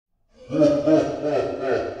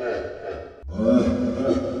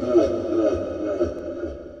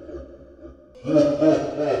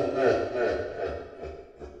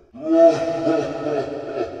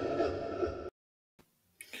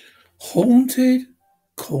Haunted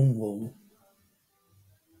Cornwall.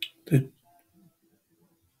 The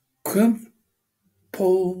Crumpletown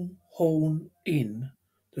Inn.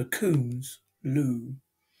 The Coombes, Looe.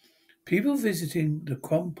 People visiting the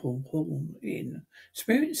Crumpletown Inn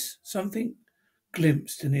experience something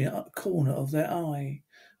glimpsed in the corner of their eye.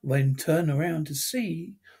 When turn around to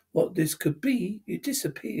see what this could be, it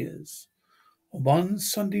disappears. On one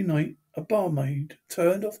Sunday night, a barmaid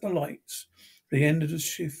turned off the lights at the end of the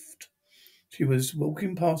shift. She was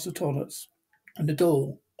walking past the toilets and the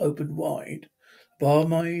door opened wide. The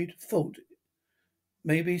barmaid thought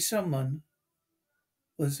maybe someone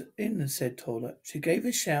was in the said toilet. She gave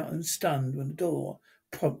a shout and stunned when the door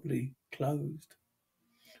promptly closed.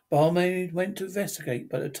 Barmaid went to investigate,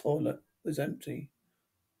 but the toilet was empty.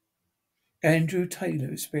 Andrew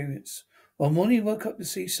Taylor experience. One morning he woke up to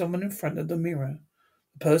see someone in front of the mirror.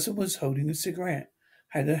 The person was holding a cigarette,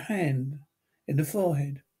 had a hand in the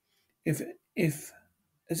forehead, if if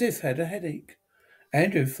as if had a headache.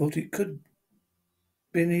 Andrew thought it could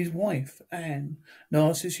been his wife, Anne, and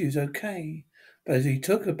asked if she was okay. But as he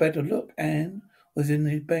took a better look, Anne was in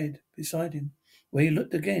the bed beside him. When he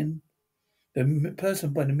looked again, the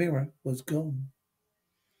person by the mirror was gone.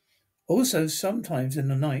 Also, sometimes in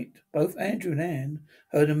the night, both Andrew and Anne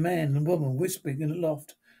heard a man and woman whispering in the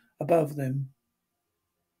loft above them.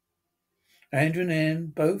 Andrew and Anne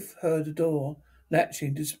both heard a door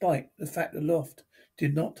latching despite the fact the loft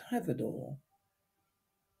did not have a door.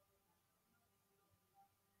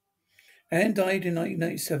 Anne died in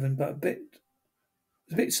 1987, but was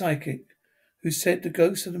a bit psychic, who said the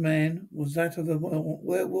ghost of the man was that of a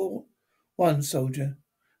World War One soldier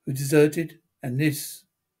who deserted and this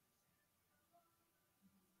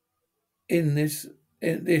in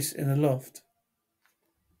a loft.